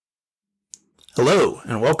Hello,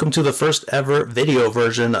 and welcome to the first ever video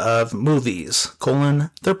version of Movies,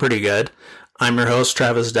 they're pretty good. I'm your host,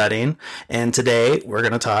 Travis Dudding, and today we're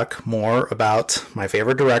going to talk more about my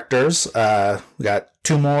favorite directors. We got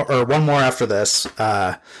one more after this,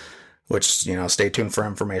 which, stay tuned for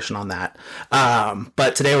information on that.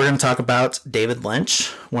 But today we're going to talk about David Lynch,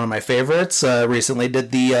 one of my favorites. Recently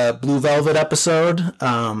did the Blue Velvet episode.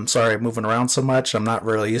 Sorry, I'm moving around so much. I'm not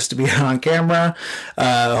really used to being on camera.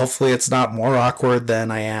 Hopefully it's not more awkward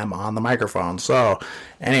than I am on the microphone. So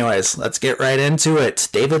anyways, let's get right into it.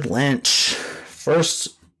 David Lynch.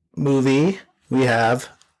 First movie, we have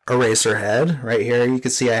Eraserhead. Right here you can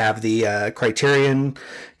see I have the Criterion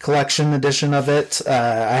Collection edition of it.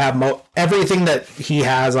 I have everything that he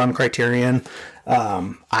has on Criterion.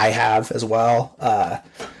 I have as well.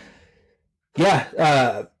 Eraserhead,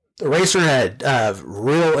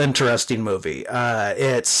 real interesting movie.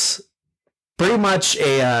 It's pretty much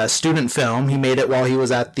a student film. He made it while he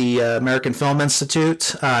was at the American Film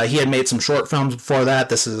Institute. He had made some short films before that.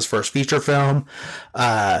 This is his first feature film.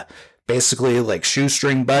 Basically, like,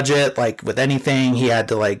 shoestring budget. Like with anything, he had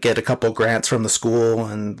to get a couple grants from the school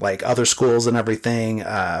and other schools and everything.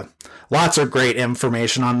 Lots of great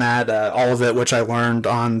information on that. All of it, which I learned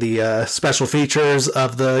on the special features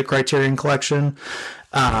of the Criterion Collection.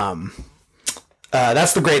 That's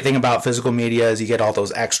the great thing about physical media is you get all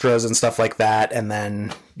those extras and stuff like that, and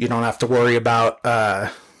then you don't have to worry about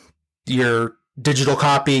your digital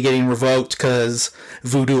copy getting revoked because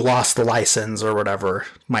Vudu lost the license or whatever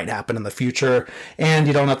might happen in the future, and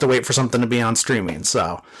you don't have to wait for something to be on streaming.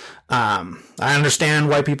 So I understand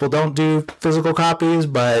why people don't do physical copies,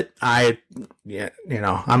 but I'm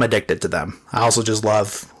addicted to them. I also just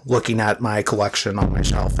love looking at my collection on my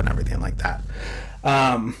shelf and everything like that.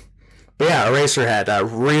 But yeah, Eraserhead, a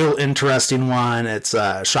real interesting one. It's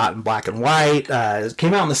shot in black and white. It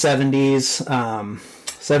came out in the 70s,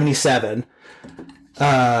 77.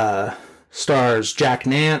 Stars Jack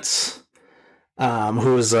Nance,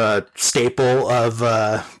 who is a staple of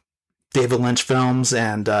David Lynch films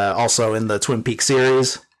and also in the Twin Peaks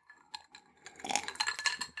series.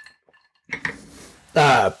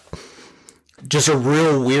 Just a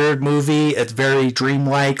real weird movie. It's very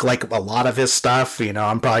dreamlike, like a lot of his stuff.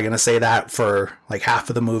 I'm probably going to say that for like half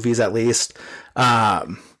of the movies at least.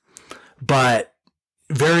 But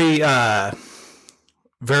very,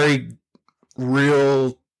 very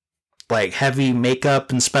real, like heavy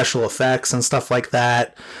makeup and special effects and stuff like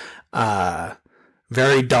that.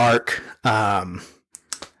 Very dark.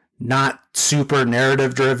 Not super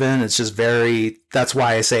narrative driven. It's just that's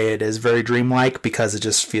why I say it is very dreamlike, because it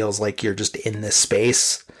just feels like you're just in this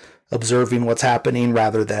space observing what's happening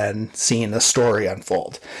rather than seeing the story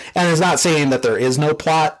unfold. And it's not saying that there is no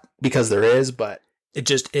plot, because there is, but it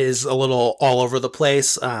just is a little all over the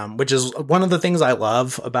place, which is one of the things I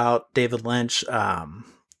love about David Lynch.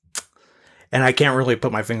 And I can't really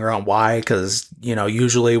put my finger on why, because,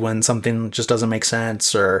 usually when something just doesn't make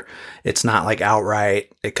sense or it's not like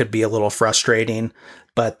outright, it could be a little frustrating,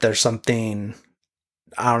 but there's something,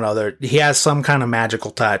 I don't know, he has some kind of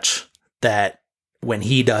magical touch that when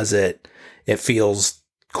he does it, it feels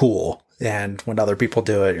cool. And when other people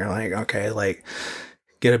do it, you're like, okay,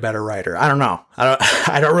 get a better writer. I don't know.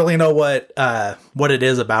 I don't really know what it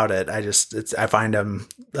is about it. I find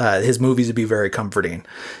his movies to be very comforting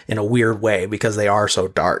in a weird way, because they are so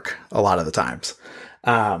dark a lot of the times.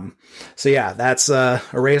 So yeah, that's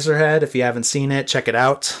Eraserhead. If you haven't seen it, check it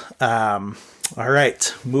out. All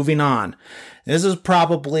right, moving on. This is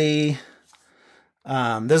probably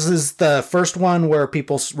this is the first one where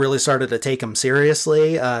people really started to take him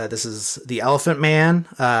seriously. This is The Elephant Man.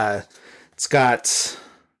 It's got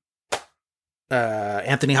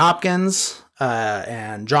Anthony Hopkins,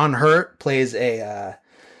 and John Hurt plays a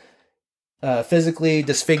physically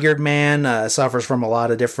disfigured man, suffers from a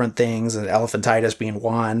lot of different things, and elephantitis being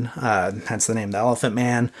one, hence the name The Elephant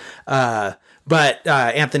Man. But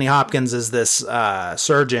Anthony Hopkins is this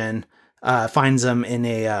surgeon, finds him in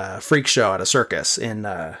a freak show at a circus in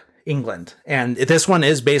England. And this one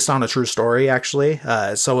is based on a true story, actually.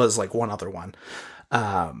 So is one other one.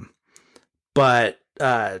 But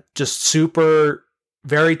just super,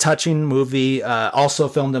 very touching movie. Also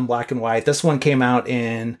filmed in black and white. This one came out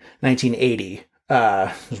in 1980.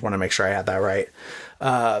 Just want to make sure I had that right.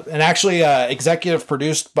 And actually, executive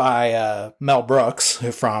produced by Mel Brooks,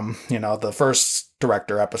 who from the first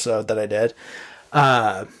director episode that I did.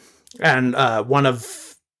 And one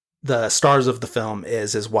of the stars of the film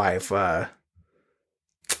is his wife. I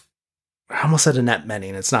almost said Annette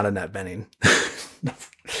Bening. It's not Annette Bening.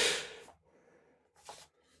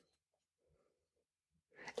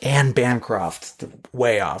 Anne Bancroft,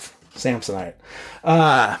 way off. Samsonite.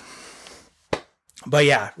 But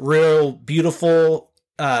yeah, real beautiful,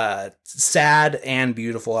 sad and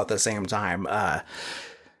beautiful at the same time.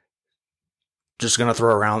 Just gonna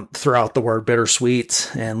throw out the word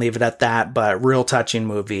bittersweet and leave it at that. But real touching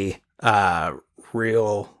movie.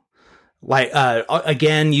 Real, like,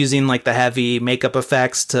 again, using like the heavy makeup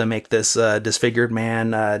effects to make this disfigured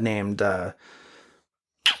man named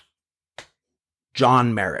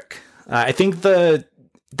John Merrick. I think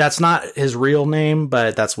that's not his real name,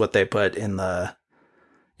 but that's what they put in the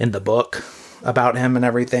book about him and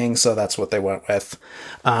everything. So that's what they went with.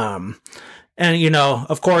 And, you know,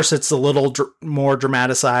 of course, it's a little more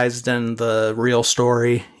dramatized than the real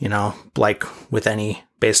story, you know, like with any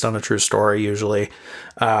based on a true story, usually.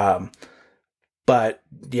 But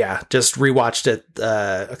yeah, just rewatched it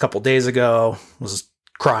a couple days ago, was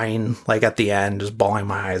crying like at the end, just bawling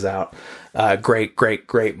my eyes out.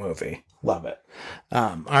 Great movie. Love it.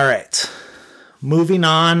 All right. Moving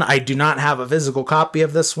on, I do not have a physical copy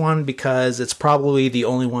of this one because it's probably the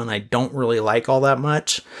only one I don't really like all that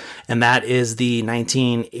much, and that is the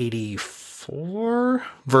 1984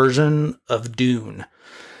 version of Dune.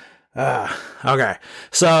 Okay,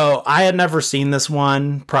 so I had never seen this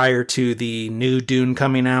one prior to the new Dune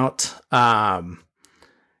coming out,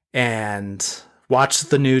 and watched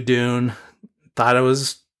the new Dune, thought it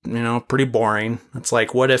was, you know, pretty boring. It's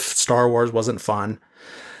like, what if Star Wars wasn't fun?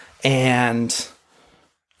 And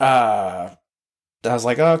I was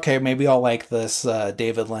like, okay, maybe I'll like this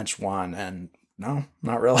David Lynch one. And no,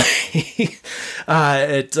 not really.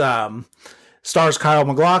 It stars Kyle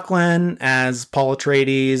MacLachlan as Paul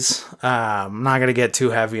Atreides. I'm not going to get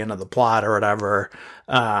too heavy into the plot or whatever.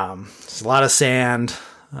 There's a lot of sand,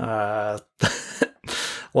 a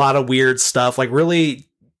lot of weird stuff. Like, really,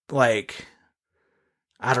 like,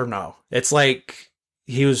 I don't know. It's like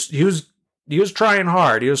he was trying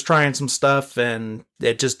hard. He was trying some stuff and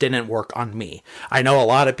it just didn't work on me. I know a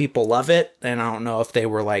lot of people love it, and I don't know if they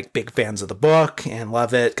were like big fans of the book and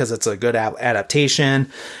love it because it's a good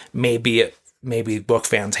adaptation. Maybe book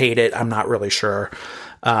fans hate it. I'm not really sure.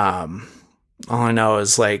 All I know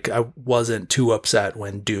is like I wasn't too upset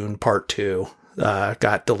when Dune Part 2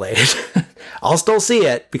 got delayed. I'll still see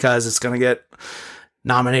it because it's going to get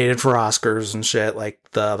nominated for Oscars and shit like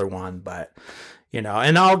the other one, but you know,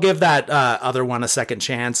 and I'll give that other one a second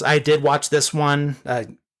chance. I did watch this one a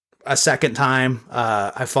second time.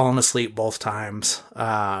 I've fallen asleep both times.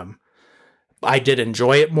 I did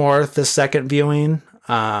enjoy it more this second viewing,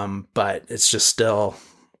 but it's just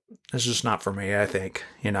not for me, I think.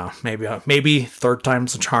 You know, maybe third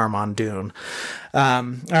time's the charm on Dune. All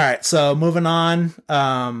right, so moving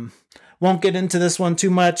on. Won't get into this one too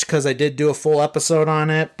much because I did do a full episode on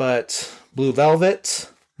it, but Blue Velvet,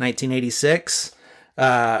 1986.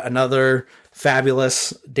 Another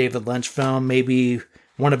fabulous David Lynch film, maybe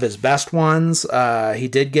one of his best ones. He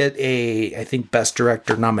did get I think, Best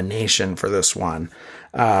Director nomination for this one.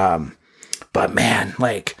 But man,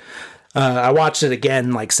 like, I watched it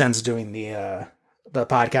again, like, since doing the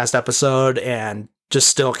podcast episode, and just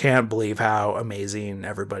still can't believe how amazing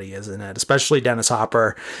everybody is in it, especially Dennis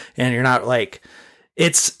Hopper. And you're not like,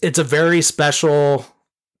 it's a very special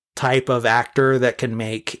type of actor that can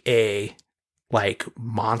make a like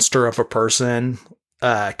monster of a person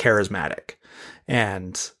charismatic.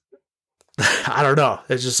 And I don't know,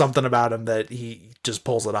 there's just something about him that he just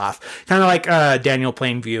pulls it off, kind of like Daniel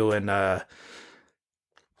Plainview and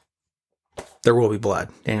There Will Be Blood,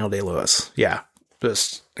 Daniel Day-Lewis. Yeah,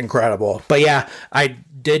 just incredible. But yeah, I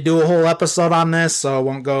did do a whole episode on this, so I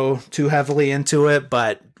won't go too heavily into it,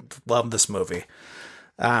 but love this movie.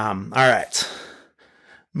 All right,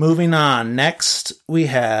 moving on. Next we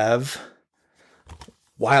have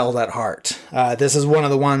Wild at Heart. This is one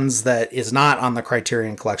of the ones that is not on the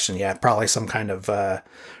Criterion Collection yet. Probably some kind of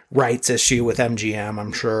rights issue with MGM,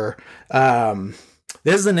 I'm sure.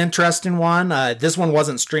 This is an interesting one. This one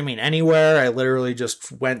wasn't streaming anywhere. I literally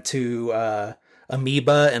just went to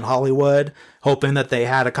Amoeba in Hollywood, hoping that they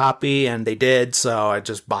had a copy, and they did. So I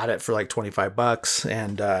just bought it for like $25,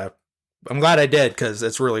 and I'm glad I did because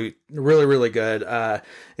it's really, really, really good.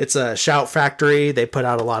 It's a Shout Factory. They put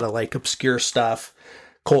out a lot of like obscure stuff,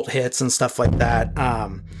 cult hits and stuff like that.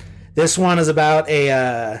 This one is about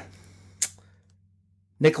a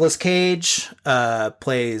Nicolas Cage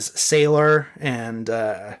plays Sailor, and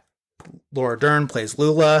Laura Dern plays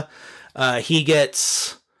Lula. He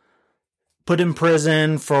gets put in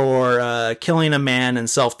prison for killing a man in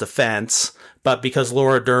self-defense, but because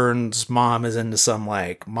Laura Dern's mom is into some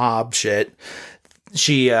like mob shit,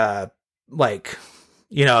 she like,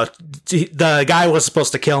 you know, the guy was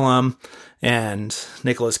supposed to kill him, and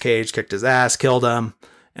Nicolas Cage kicked his ass, killed him,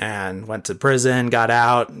 and went to prison, got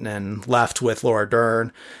out, and left with Laura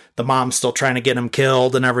Dern. The mom's still trying to get him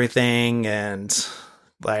killed and everything, and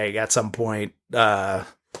like at some point,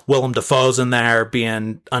 Willem Dafoe's in there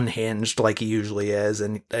being unhinged like he usually is,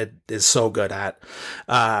 and it is so good at.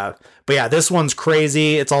 But yeah, this one's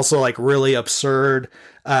crazy. It's also like really absurd,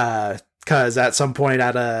 because at some point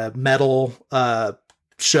at a metal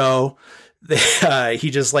show, he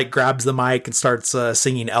just like grabs the mic and starts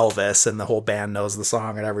singing Elvis, and the whole band knows the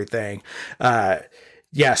song and everything.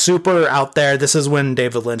 Yeah, super out there. This is when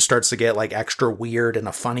David Lynch starts to get like extra weird in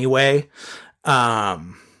a funny way.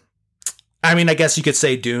 I mean, I guess you could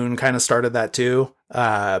say Dune kind of started that too.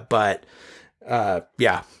 But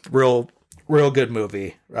yeah, real good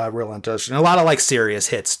movie. Real interesting. A lot of like serious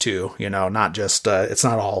hits too, you know, not just, it's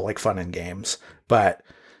not all like fun and games, but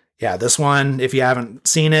yeah, this one, if you haven't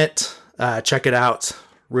seen it, check it out.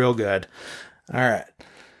 Real good. All right.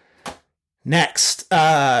 Next.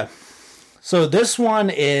 So this one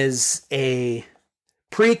is a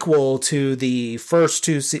prequel to the first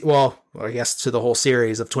two, I guess to the whole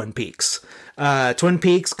series of Twin Peaks. Twin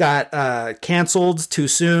Peaks got canceled too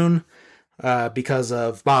soon because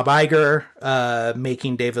of Bob Iger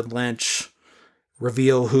making David Lynch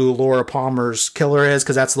reveal who Laura Palmer's killer is,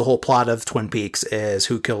 because that's the whole plot of Twin Peaks, is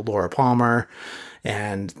who killed Laura Palmer,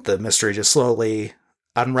 and the mystery just slowly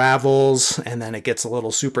unravels, and then it gets a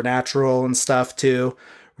little supernatural and stuff too.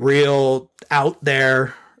 Real out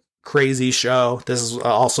there, crazy show. This is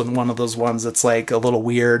also one of those ones that's like a little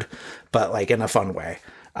weird, but like in a fun way.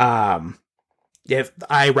 If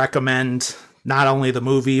I recommend not only the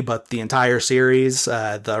movie, but the entire series,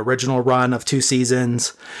 the original run of 2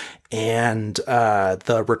 seasons, and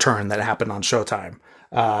the return that happened on Showtime.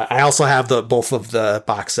 I also have both of the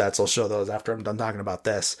box sets. I'll show those after I'm done talking about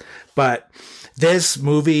this. But this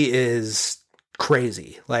movie is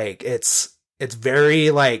crazy. Like it's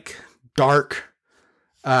very like dark,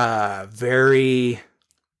 very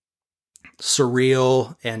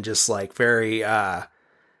surreal, and just like very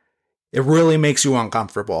it really makes you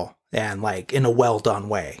uncomfortable, and like in a well done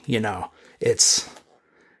way, you know. It's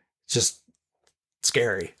just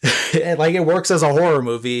scary. Like it works as a horror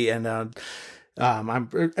movie, and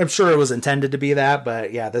I'm sure it was intended to be that,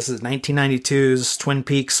 but yeah, this is 1992's Twin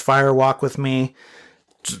Peaks Fire Walk with Me.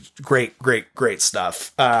 Great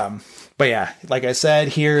stuff. But yeah, like I said,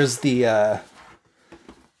 here's the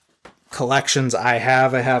collections I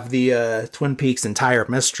have. I have the Twin Peaks entire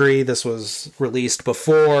mystery. This was released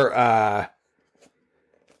before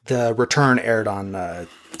the return aired on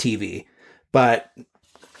TV. But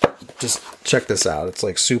just check this out. It's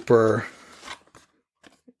like super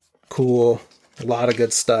cool. A lot of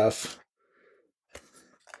good stuff.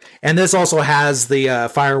 And this also has the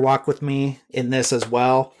Fire Walk with Me in this as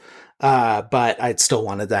well. But I'd still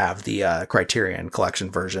wanted to have the Criterion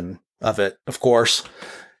Collection version of it, of course,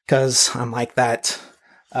 because I'm like that.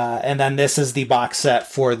 And then this is the box set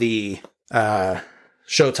for the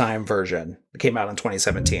Showtime version. It came out in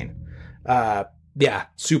 2017. Yeah,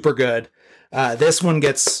 super good. This one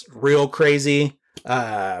gets real crazy.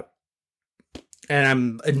 And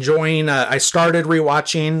I'm enjoying, I started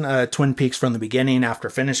rewatching Twin Peaks from the beginning after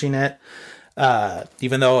finishing it,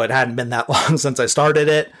 even though it hadn't been that long since I started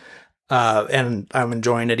it. And I'm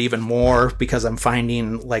enjoying it even more because I'm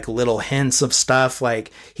finding like little hints of stuff.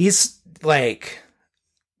 Like he's like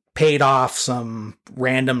paid off some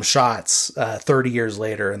random shots 30 years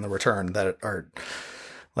later in The Return that are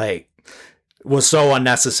like, was so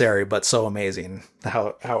unnecessary, but so amazing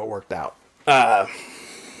how it worked out.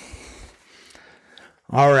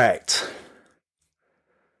 All right.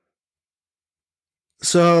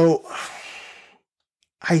 So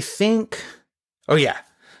I think, oh yeah.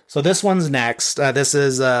 So this one's next. This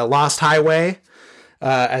is Lost Highway.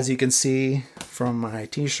 As you can see from my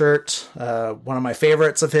t-shirt, one of my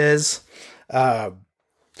favorites of his.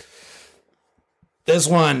 This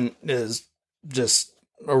one is just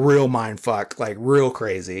a real mindfuck, like real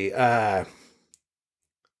crazy. And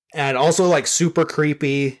also like super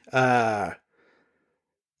creepy.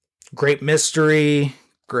 Great mystery,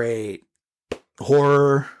 great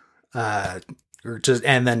horror, and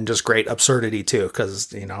then just great absurdity too,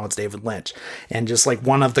 because you know it's David Lynch, and just like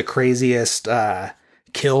one of the craziest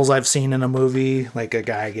kills I've seen in a movie. Like a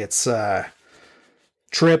guy gets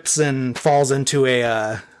trips and falls into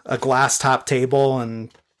a glass top table and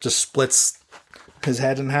just splits his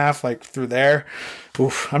head in half like through there.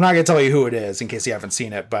 Oof. I'm not gonna tell you who it is in case you haven't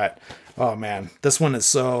seen it, but oh man, this one is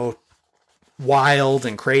so wild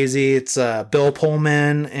and crazy. It's Bill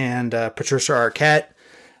Pullman and Patricia Arquette.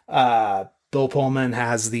 Bill Pullman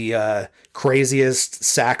has the craziest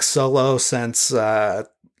sax solo since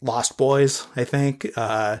Lost Boys, I think.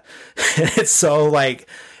 It's so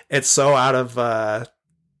out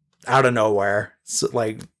of nowhere. It's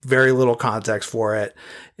like very little context for it.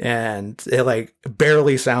 And it like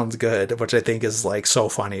barely sounds good, which I think is like so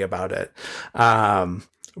funny about it.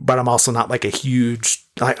 But I'm also not like a huge,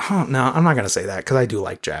 like, oh no, I'm not going to say that because I do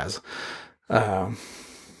like jazz. But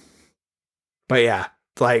yeah,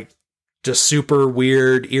 like just super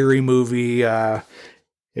weird, eerie movie.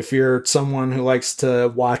 If you're someone who likes to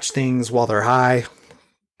watch things while they're high,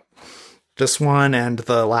 this one and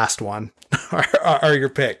the last one are your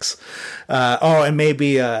picks. And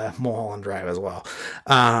maybe Mulholland Drive as well.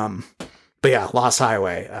 But yeah, Lost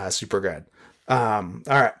Highway, super good. All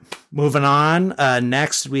right, moving on.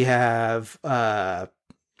 Next we have The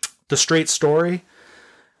Straight Story.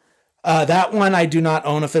 That one I do not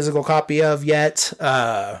own a physical copy of yet.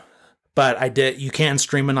 But I did. You can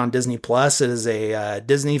stream it on Disney Plus. It is a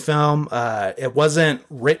Disney film. It wasn't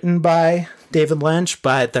written by David Lynch,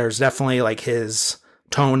 but there's definitely like his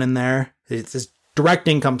tone in there. His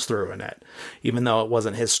directing comes through in it, even though it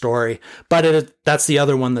wasn't his story. But that's the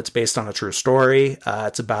other one that's based on a true story.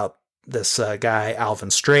 It's about this guy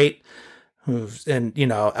Alvin Straight, who's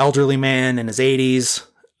elderly man in his 80s.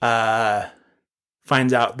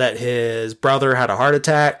 Finds out that his brother had a heart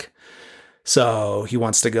attack. So he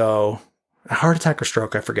wants to go, a heart attack or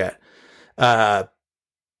stroke, I forget.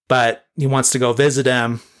 But he wants to go visit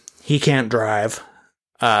him. He can't drive.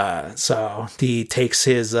 So he takes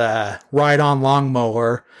his ride-on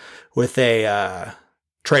lawnmower with a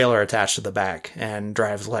trailer attached to the back and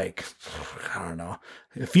drives like, I don't know,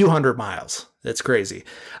 a few hundred miles. It's crazy.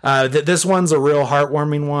 This one's a real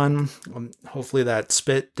heartwarming one. Hopefully that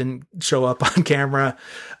spit didn't show up on camera.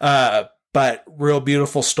 But real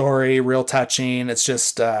beautiful story, real touching. It's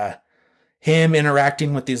just him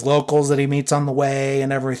interacting with these locals that he meets on the way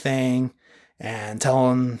and everything, and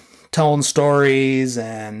telling stories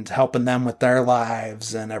and helping them with their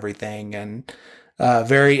lives and everything. And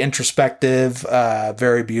very introspective,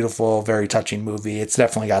 very beautiful, very touching movie. It's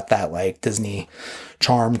definitely got that like Disney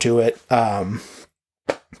charm to it. But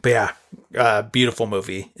yeah, beautiful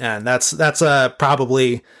movie. And that's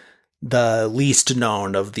probably the least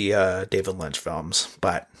known of the David Lynch films,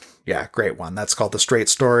 but yeah, great one. That's called The Straight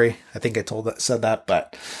Story. I think I said that,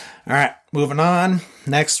 but all right, moving on.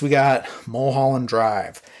 Next, we got Mulholland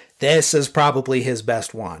Drive. This is probably his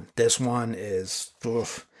best one. This one is,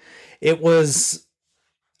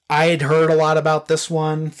 I had heard a lot about this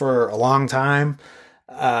one for a long time,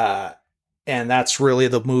 and that's really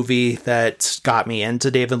the movie that got me into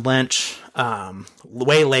David Lynch.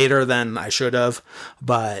 Way later than I should have,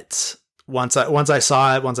 but once I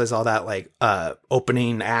saw that like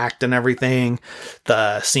opening act and everything,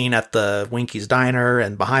 the scene at the Winky's Diner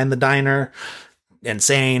and behind the diner,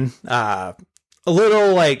 insane. A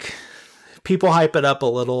little like people hype it up a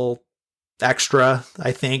little extra,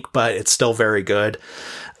 I think, but it's still very good.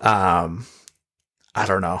 I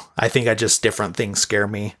don't know. I think different things scare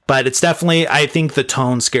me, but it's definitely, I think the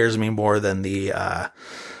tone scares me more than the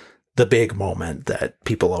big moment that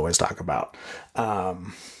people always talk about.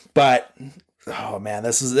 But oh man,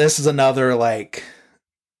 this is another like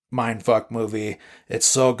mindfuck movie. It's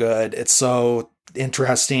so good. It's so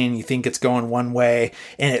interesting. You think it's going one way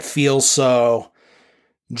and it feels so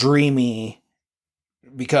dreamy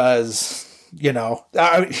because,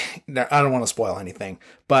 I don't want to spoil anything,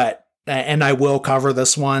 but, and I will cover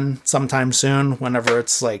this one sometime soon, whenever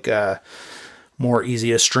it's like, more easy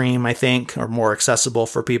to stream, I think, or more accessible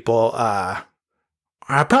for people.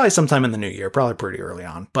 Probably sometime in the new year, probably pretty early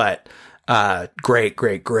on, but great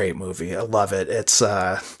movie. I love it. It's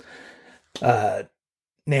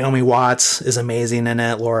Naomi Watts is amazing in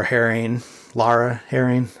it. Laura Herring.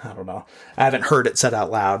 I don't know. I haven't heard it said out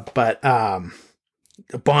loud, but a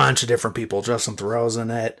bunch of different people. Justin Theroux's in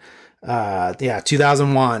it.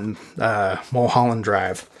 2001 Mulholland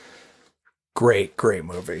Drive. Great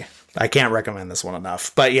movie. I can't recommend this one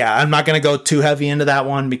enough. But yeah, I'm not going to go too heavy into that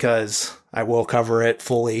one because I will cover it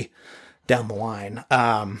fully down the line.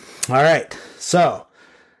 All right. So,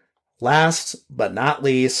 last but not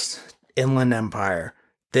least, Inland Empire.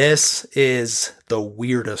 This is the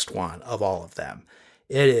weirdest one of all of them.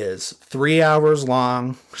 It is 3 hours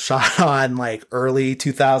long, shot on like early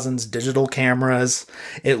 2000s digital cameras.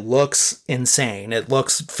 It looks insane. It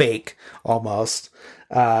looks fake almost.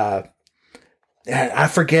 I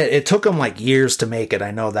forget, it took them like years to make it, I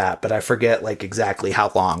know that, but I forget like exactly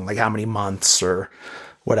how long, like how many months or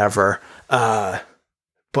whatever. But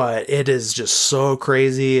it is just so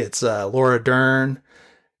crazy. It's Laura Dern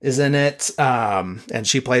is in it, and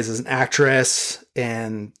she plays as an actress,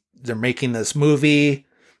 and they're making this movie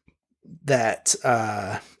that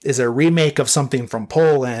is a remake of something from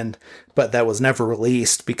Poland, but that was never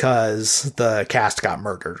released because the cast got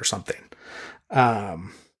murdered or something.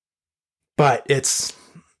 But it's,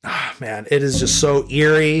 man, it is just so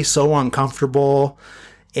eerie, so uncomfortable,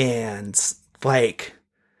 and like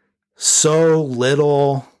so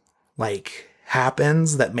little like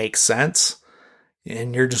happens that makes sense.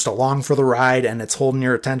 And you're just along for the ride, and it's holding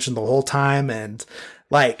your attention the whole time. And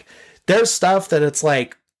like, there's stuff that it's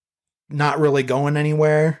like not really going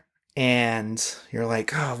anywhere, and you're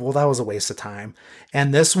like, oh, well, that was a waste of time.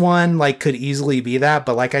 And this one like could easily be that,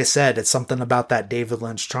 but like I said, it's something about that David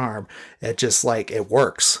Lynch charm. It just like, it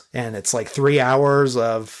works. And it's like 3 hours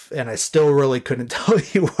of, and I still really couldn't tell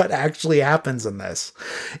you what actually happens in this.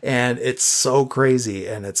 And it's so crazy,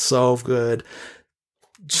 and it's so good.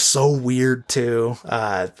 Just so weird too.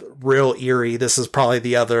 Real eerie. This is probably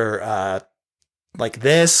the other, like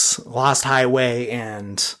this, Lost Highway,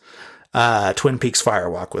 and Twin Peaks Fire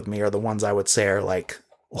Walk with Me are the ones I would say are like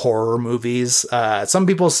horror movies. Some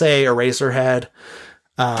people say Eraserhead,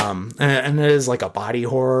 and it is like a body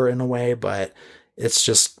horror in a way, but it's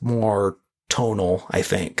just more tonal, I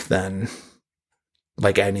think, than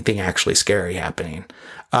like anything actually scary happening.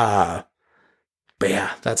 But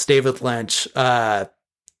yeah, that's David Lynch.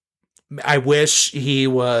 I wish he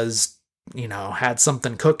was, had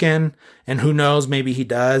something cooking, and who knows, maybe he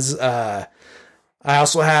does. I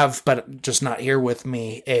also have, but just not here with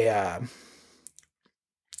me, a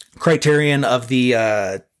Criterion of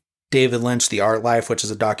the David Lynch, The Art Life, which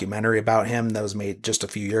is a documentary about him that was made just a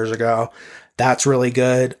few years ago. That's really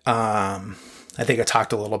good. I think I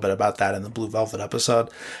talked a little bit about that in the Blue Velvet episode.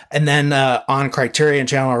 And then on Criterion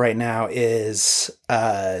Channel right now is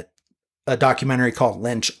a documentary called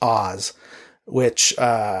Lynch Oz, which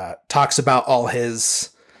talks about all his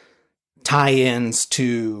tie-ins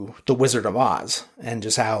to The Wizard of Oz, and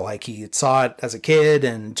just how like he saw it as a kid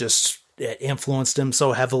and just it influenced him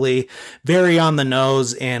so heavily. Very on the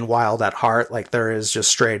nose and wild at heart. Like there is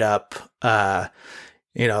just straight up, the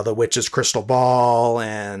witch's crystal ball,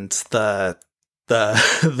 and the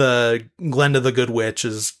Glenda the Good Witch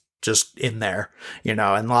is just in there, and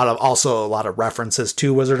a lot of references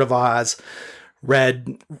to Wizard of Oz,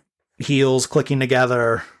 red heels clicking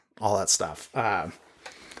together, all that stuff.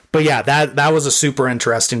 But yeah, that was a super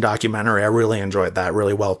interesting documentary. I really enjoyed that.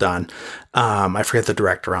 Really well done. I forget the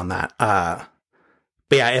director on that. But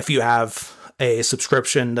yeah, if you have a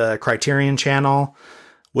subscription to Criterion Channel,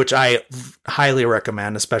 which I highly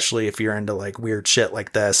recommend, especially if you're into like weird shit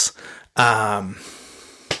like this, I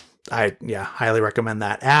highly recommend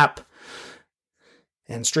that app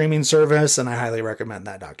and streaming service, and I highly recommend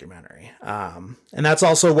that documentary. And that's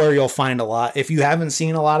also where you'll find a lot. If you haven't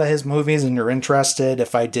seen a lot of his movies and you're interested,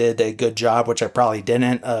 if I did a good job, which I probably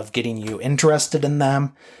didn't, of getting you interested in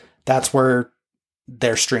them, that's where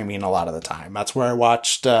they're streaming a lot of the time. That's where I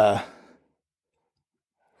watched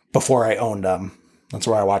before I owned them. That's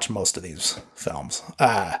where I watch most of these films.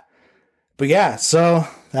 But yeah, so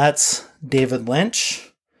that's David Lynch.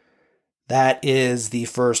 That is the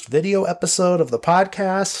first video episode of the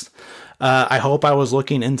podcast. I hope I was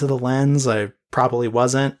looking into the lens. I probably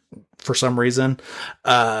wasn't for some reason.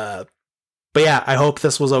 But yeah, I hope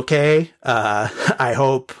this was okay. I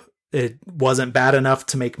hope it wasn't bad enough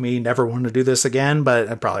to make me never want to do this again, but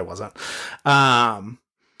it probably wasn't. But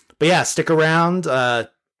yeah, stick around.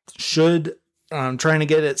 I'm trying to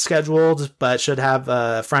get it scheduled, but should have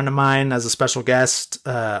a friend of mine as a special guest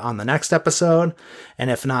on the next episode. And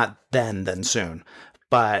if not, then soon.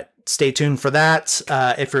 But stay tuned for that.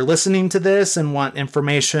 If you're listening to this and want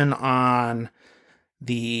information on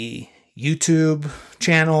the YouTube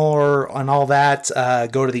channel or on all that,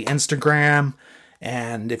 go to the Instagram.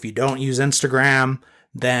 And if you don't use Instagram,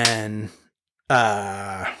 then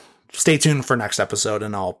stay tuned for next episode,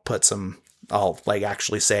 and I'll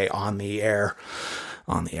actually say on the air,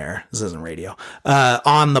 this isn't radio,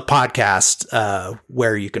 on the podcast,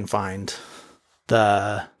 where you can find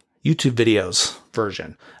the YouTube videos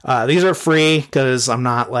version. These are free because I'm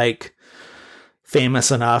not like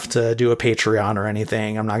famous enough to do a Patreon or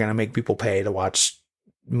anything. I'm not going to make people pay to watch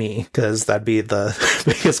me because that'd be the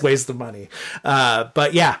biggest waste of money.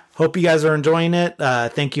 But yeah, hope you guys are enjoying it.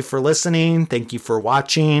 Thank you for listening. Thank you for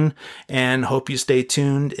watching, and hope you stay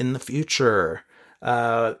tuned in the future.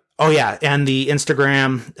 Oh yeah. And the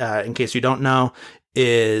Instagram, in case you don't know,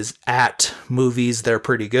 is at movies they're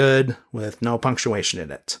pretty good with no punctuation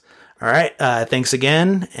in it. All right. Thanks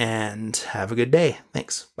again, and have a good day.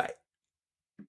 Thanks. Bye.